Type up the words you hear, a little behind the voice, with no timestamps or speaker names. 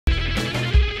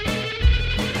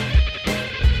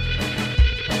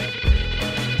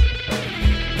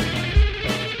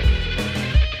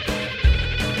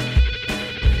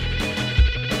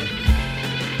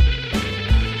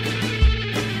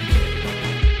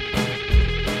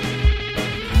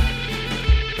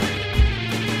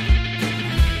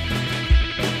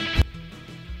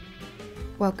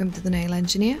welcome to the Nail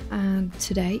Engineer, and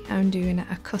today I'm doing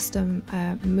a custom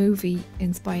movie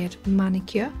inspired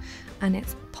manicure, and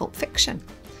it's Pulp Fiction.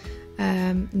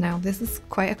 Now this is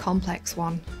quite a complex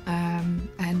one,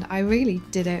 and I really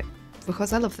did it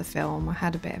because I love the film. I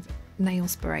had a bit of nail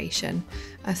inspiration.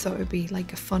 I thought it would be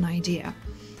like a fun idea,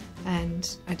 and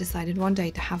I decided one day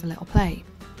to have a little play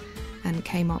and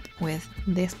came up with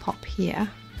this pop here.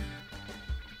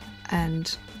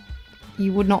 And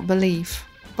you would not believe,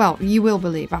 well, you will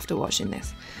believe after watching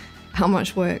this, how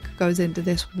much work goes into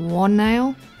this one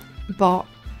nail, but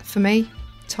for me,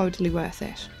 totally worth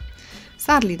it.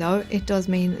 Sadly though, it does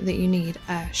mean that you need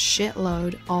a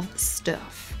shitload of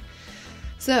stuff.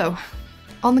 So,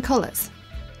 on the colours,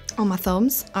 on my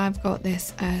thumbs, I've got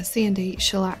this CND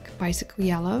Bicycle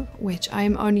Yellow, which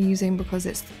I'm only using because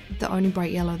it's the only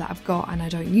bright yellow that I've got, and I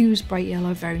don't use bright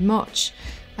yellow very much.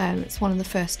 It's one of the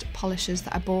first polishes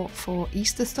that I bought for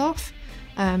Easter stuff,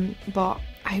 but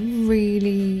I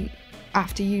really,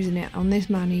 after using it on this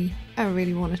mani, I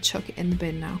really want to chuck it in the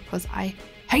bin now because I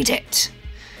hate it.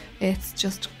 It's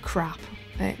just crap.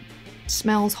 It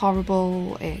smells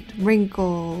horrible, it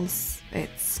wrinkles,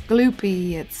 it's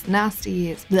gloopy, it's nasty,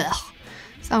 it's blech.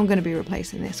 So I'm going to be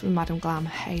replacing this with Madam Glam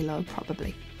Halo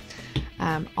probably.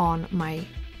 On my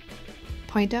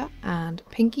pointer and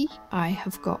pinky I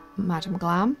have got Madam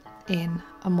Glam in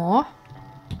Amour,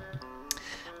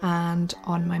 and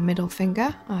on my middle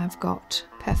finger I've got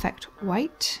Perfect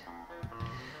White,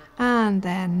 and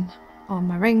then on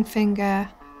my ring finger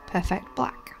Perfect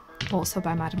Black, also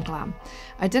by Madam Glam.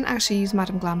 I didn't actually use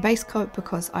Madam Glam base coat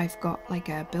because I've got like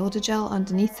a builder gel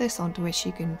underneath this onto which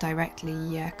you can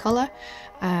directly colour,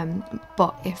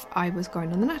 but if I was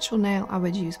going on the natural nail I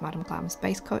would use Madam Glam's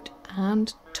base coat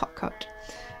and top coat.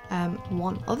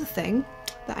 One other thing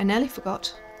that I nearly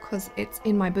forgot, because it's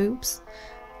in my boobs,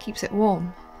 keeps it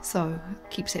warm, so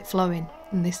keeps it flowing,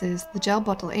 and this is the gel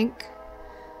bottle ink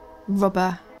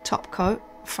rubber top coat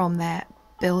from their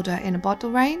builder in a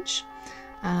bottle range,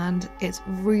 and it's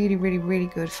really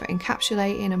good for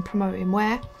encapsulating and promoting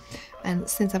wear. And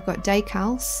since I've got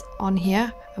decals on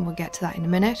here, and we'll get to that in a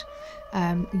minute,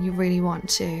 you really want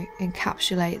to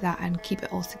encapsulate that and keep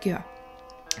it all secure.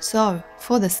 So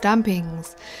for the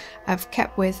stampings, I've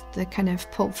kept with the kind of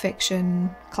Pulp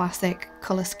Fiction classic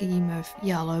colour scheme of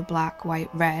yellow, black, white,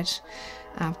 red.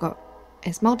 I've got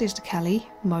Esmeralda de Kelly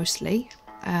mostly,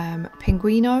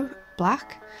 Pinguino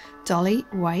black, Dolly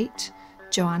white,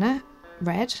 Joana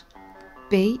red,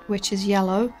 B, which is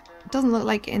yellow. It doesn't look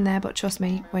like it in there, but trust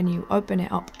me, when you open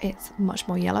it up it's much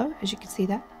more yellow, as you can see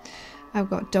there. I've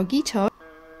got Doguito,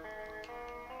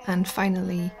 and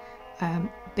finally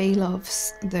B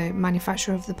loves, the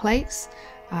manufacturer of the plates,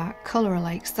 colour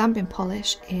alike stamping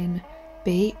polish in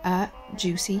B,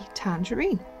 Juicy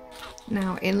Tangerine.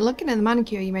 Now, in looking at the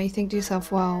manicure, you may think to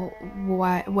yourself, well,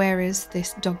 where is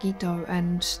this Doguito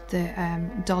and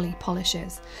the Dolly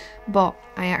polishes? But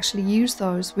I actually use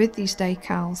those with these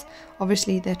decals.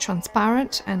 Obviously they're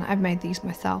transparent, and I've made these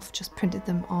myself, just printed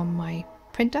them on my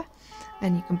printer,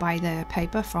 and you can buy the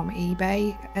paper from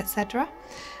eBay, etc.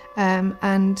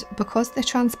 And because they're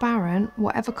transparent,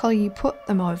 whatever colour you put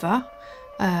them over,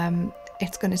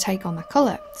 it's going to take on the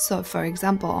colour. So for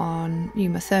example, on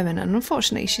Uma Thurman, and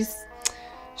unfortunately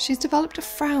she's developed a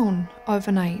frown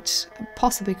overnight,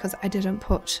 possibly because I didn't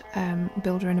put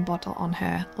Builder in a Bottle on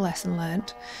her, lesson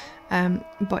learned.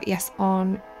 But yes,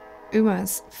 on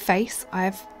Uma's face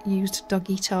I've used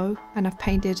Doguito, and I've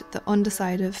painted the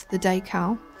underside of the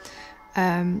decal,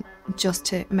 just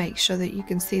to make sure that you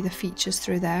can see the features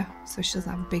through there, so she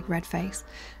doesn't have a big red face.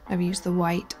 I've used the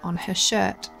white on her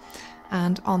shirt,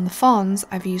 and on the fawns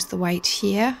I've used the white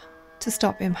here to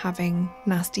stop him having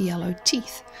nasty yellow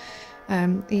teeth.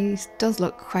 He does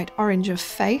look quite orange of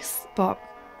face, but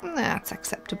that's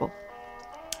acceptable.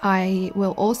 I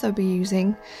will also be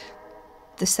using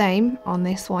the same on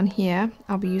this one here.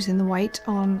 I'll be using the white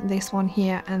on this one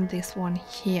here and this one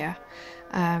here,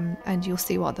 and you'll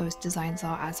see what those designs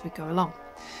are as we go along.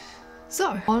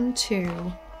 So on to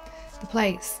the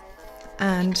plates,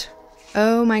 and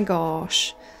oh my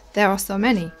gosh, there are so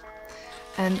many,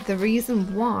 and the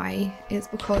reason why is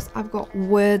because I've got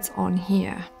words on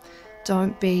here.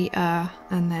 Don't be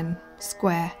and then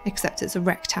square, except it's a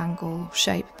rectangle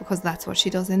shape because that's what she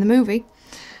does in the movie.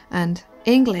 And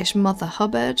English Mother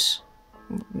Hubbard,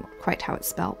 not quite how it's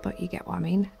spelt, but you get what I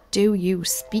mean. Do you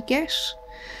speak it?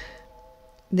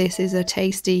 This is a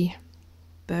tasty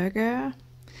burger.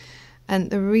 And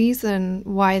the reason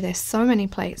why there's so many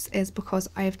plates is because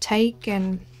I've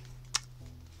taken,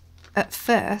 at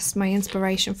first, my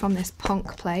inspiration from this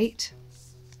punk plate,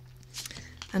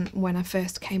 and when I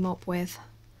first came up with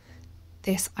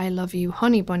this I Love You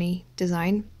Honey Bunny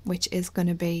design, which is going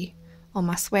to be on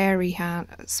my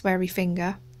sweary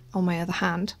finger on my other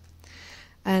hand.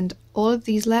 And all of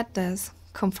these letters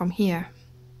come from here.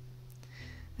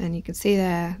 And you can see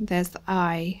there's the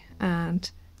I and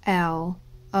L,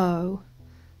 O,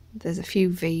 there's a few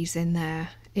V's in there,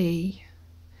 E,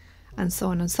 and so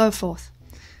on and so forth.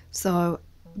 So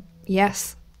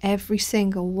yes, every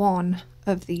single one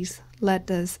of these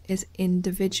letters is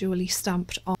individually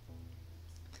stamped on.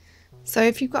 So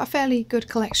if you've got a fairly good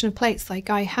collection of plates like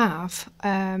I have,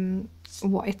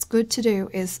 what it's good to do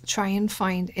is try and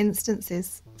find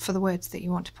instances for the words that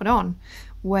you want to put on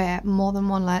where more than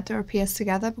one letter appears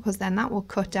together, because then that will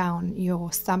cut down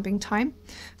your stamping time.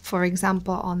 For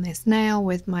example, on this nail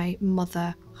with my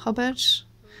Mother Hubbard,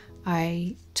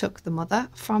 I took the mother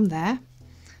from there,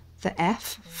 the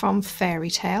F from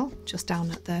Fairytale, just down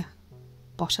at the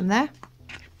bottom there.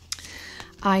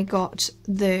 I got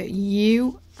the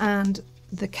U and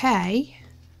the K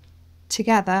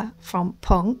together from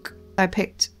Punk. I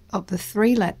picked up the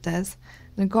 3 letters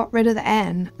and got rid of the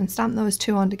N and stamped those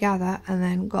 2 on together, and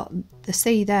then got the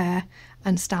C there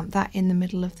and stamped that in the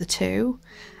middle of the 2,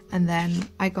 and then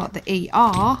I got the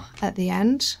ER at the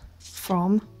end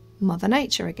from Mother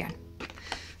Nature again.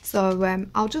 So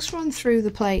I'll just run through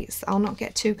the plates. I'll not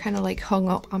get too kind of like hung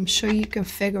up. I'm sure you can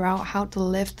figure out how to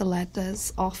lift the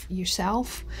letters off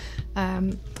yourself.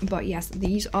 But yes,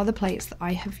 these are the plates that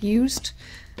I have used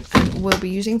and will be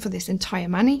using for this entire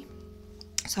mani.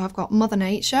 So I've got Mother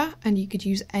Nature, and you could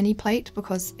use any plate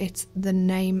because it's the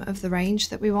name of the range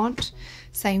that we want.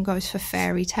 Same goes for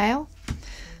Fairytale.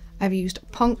 I've used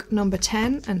Punk number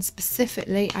 10, and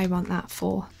specifically I want that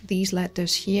for these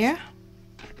letters here.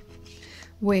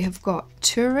 We have got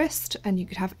Tourist, and you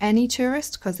could have any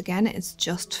tourist because again it's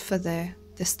just for the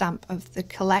stamp of the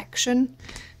collection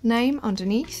name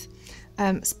underneath.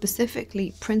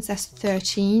 Specifically Princess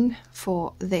 13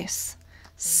 for this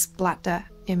splatter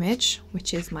image,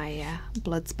 which is my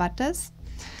blood spatters.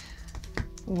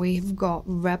 We've got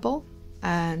Rebel,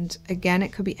 and again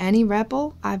it could be any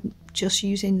rebel. I'm just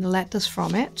using the letters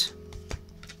from it.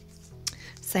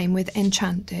 Same with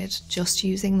Enchanted, just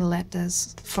using the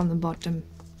letters from the bottom.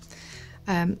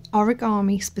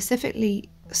 Origami, specifically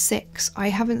 6. I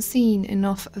haven't seen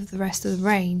enough of the rest of the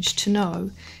range to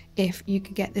know if you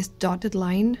could get this dotted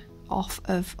line off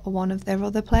of one of their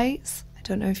other plates. I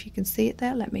don't know if you can see it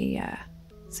there. Let me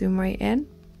zoom right in.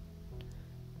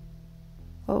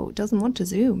 Oh, it doesn't want to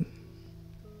zoom.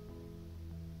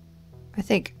 I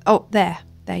think, oh, there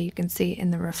you can see it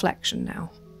in the reflection now.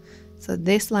 So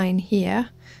this line here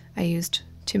I used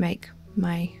to make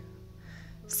my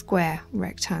square,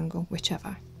 rectangle,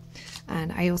 whichever.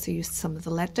 And I also used some of the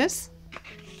letters.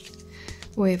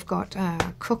 We've got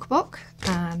Cookbook,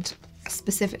 and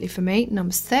specifically for me,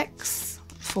 number 6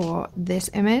 for this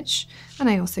image, and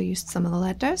I also used some of the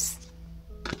letters.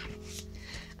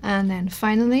 And then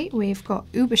finally we've got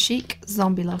Uber Chic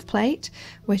Zombie Love plate,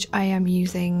 which I am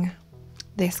using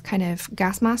this kind of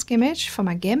gas mask image for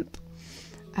my GIMP,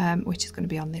 which is going to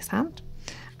be on this hand.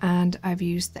 And I've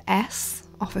used the S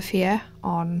off of here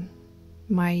on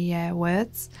my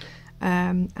words,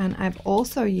 and I've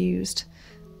also used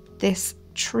this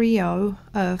trio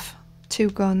of 2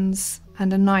 guns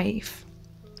and a knife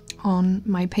on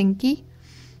my pinky,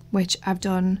 which I've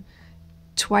done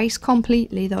twice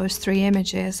completely, those 3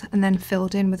 images, and then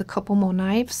filled in with a couple more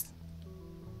knives.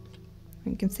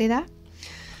 You can see that.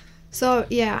 So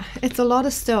yeah, it's a lot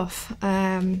of stuff,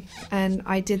 and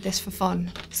I did this for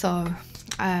fun. So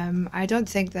I don't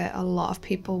think that a lot of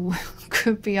people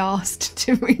could be asked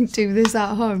to redo this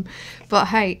at home, but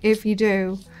hey, if you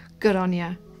do, good on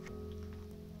you.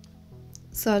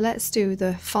 So let's do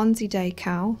the Fonzie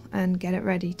decal and get it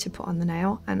ready to put on the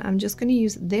nail. And I'm just going to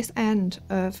use this end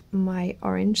of my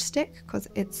orange stick because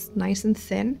it's nice and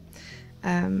thin,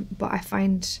 but I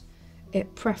find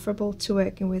it preferable to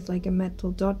working with like a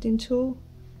metal dotting tool.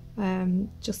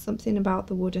 Just something about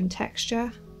the wooden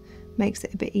texture makes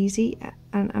it a bit easy,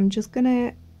 and I'm just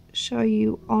gonna show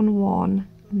you on one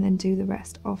and then do the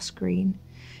rest off screen.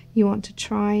 You want to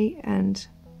try and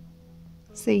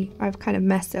see, I've kind of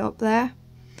messed it up there.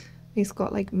 It's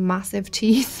got like massive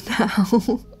teeth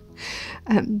now.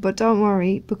 But don't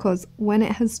worry, because when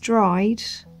it has dried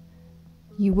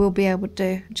you will be able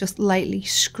to just lightly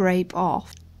scrape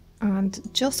off. And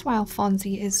just while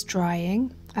Fonzie is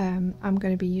drying, I'm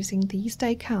going to be using these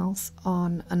decals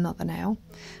on another nail,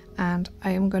 and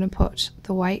I am going to put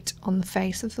the white on the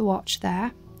face of the watch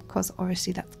there, because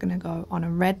obviously that's going to go on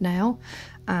a red nail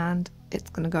and it's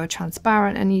going to go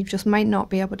transparent, and you just might not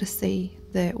be able to see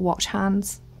the watch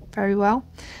hands very well.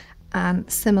 And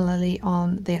similarly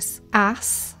on this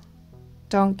ass,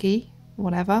 donkey,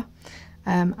 whatever,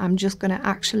 I'm just going to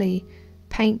actually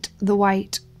paint the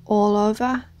white all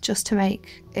over just to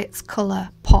make its colour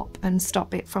pop and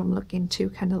stop it from looking too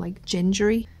kind of like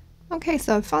gingery. Okay,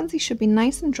 so Fonzie should be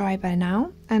nice and dry by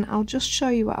now, and I'll just show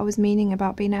you what I was meaning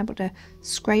about being able to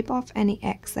scrape off any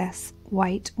excess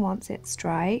white once it's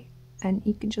dry, and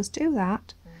you can just do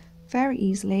that very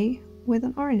easily with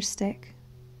an orange stick,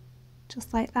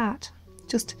 just like that.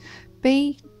 Just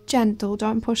be gentle,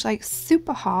 don't push like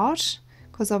super hard,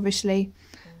 because obviously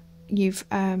you've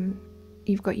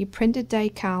got your printed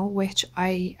decal, which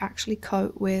I actually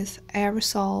coat with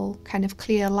aerosol kind of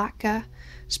clear lacquer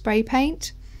spray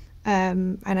paint.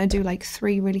 And I do like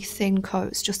 3 really thin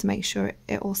coats just to make sure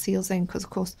it all seals in, because of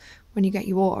course when you get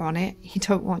your water on it, you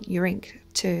don't want your ink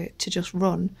to just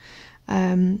run.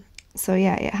 So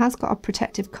yeah, it has got a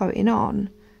protective coating on,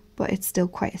 but it's still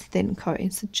quite a thin coating,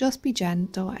 so just be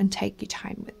gentle and take your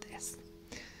time with this.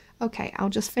 Okay, I'll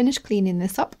just finish cleaning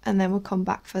this up and then we'll come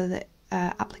back for the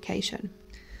application.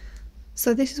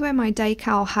 So this is where my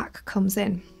decal hack comes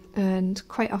in, and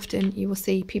quite often you will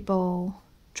see people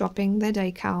dropping their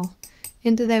decal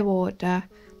into their water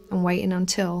and waiting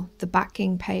until the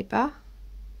backing paper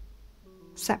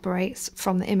separates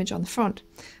from the image on the front.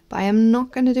 But I am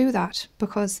not going to do that,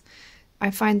 because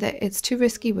I find that it's too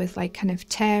risky with like kind of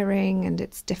tearing, and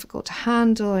it's difficult to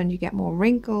handle, and you get more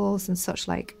wrinkles and such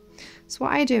like. So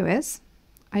what I do is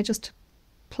I just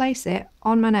place it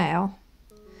on my nail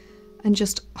and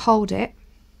just hold it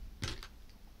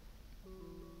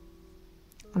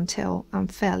until I'm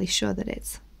fairly sure that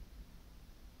it's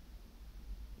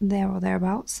there or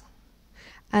thereabouts.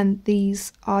 And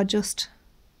these are just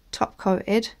top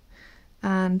coated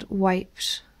and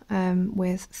wiped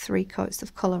with 3 coats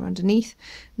of colour underneath.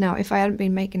 Now if I hadn't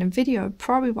been making a video,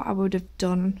 probably what I would have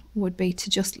done would be to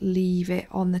just leave it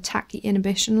on the tacky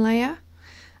inhibition layer,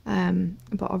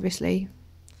 but obviously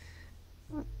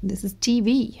this is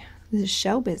TV, this is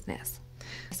show business.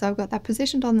 So I've got that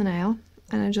positioned on the nail,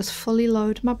 and I just fully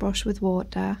load my brush with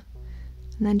water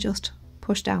and then just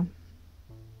push down.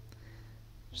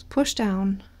 Just push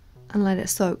down and let it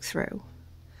soak through,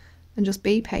 and just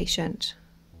be patient.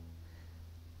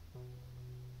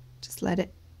 Just let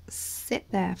it sit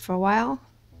there for a while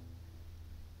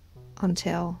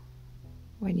until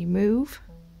when you move,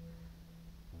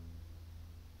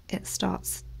 it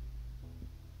starts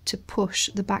to push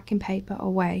the backing paper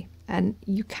away. And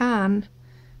you can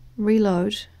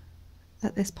reload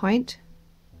at this point,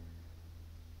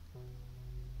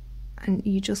 and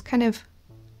you just kind of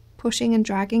pushing and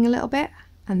dragging a little bit,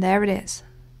 and there it is.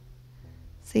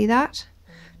 See that?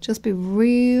 Just be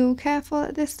real careful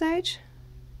at this stage,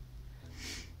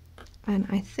 and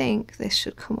I think this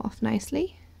should come off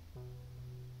nicely.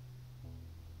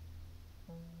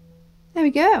 There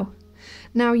we go.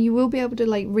 Now you will be able to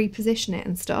like reposition it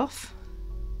and stuff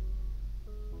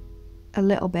a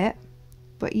little bit,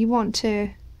 but you want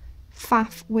to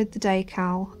faff with the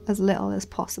decal as little as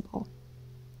possible.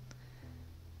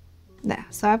 There,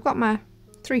 so I've got my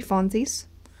 3 Fonzies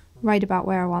right about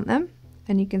where I want them,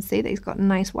 and you can see that he's got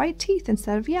nice white teeth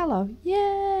instead of yellow.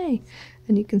 Yay!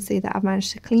 And you can see that I've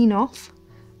managed to clean off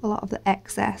a lot of the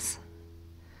excess.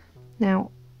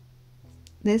 Now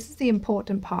this is the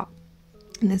important part,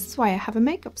 and this is why I have a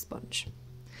makeup sponge,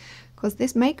 because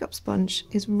this makeup sponge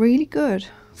is really good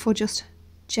for just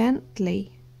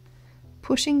gently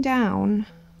pushing down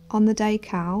on the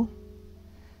decal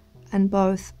and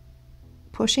both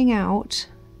pushing out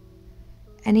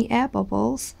any air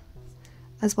bubbles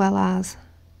as well as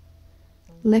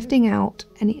lifting out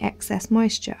any excess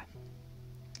moisture,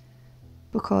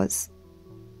 because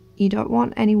you don't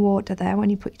want any water there when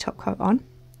you put your top coat on,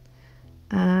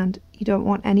 and you don't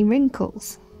want any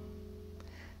wrinkles.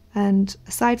 And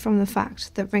aside from the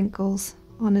fact that wrinkles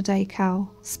on a decal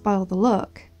spoil the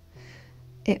look,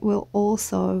 it will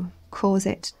also cause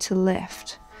it to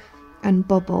lift and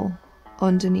bubble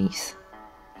underneath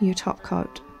your top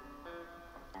coat.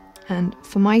 And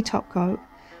for my top coat,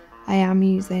 I am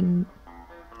using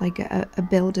like a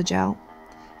builder gel,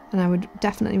 and I would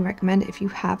definitely recommend it if you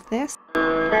have this.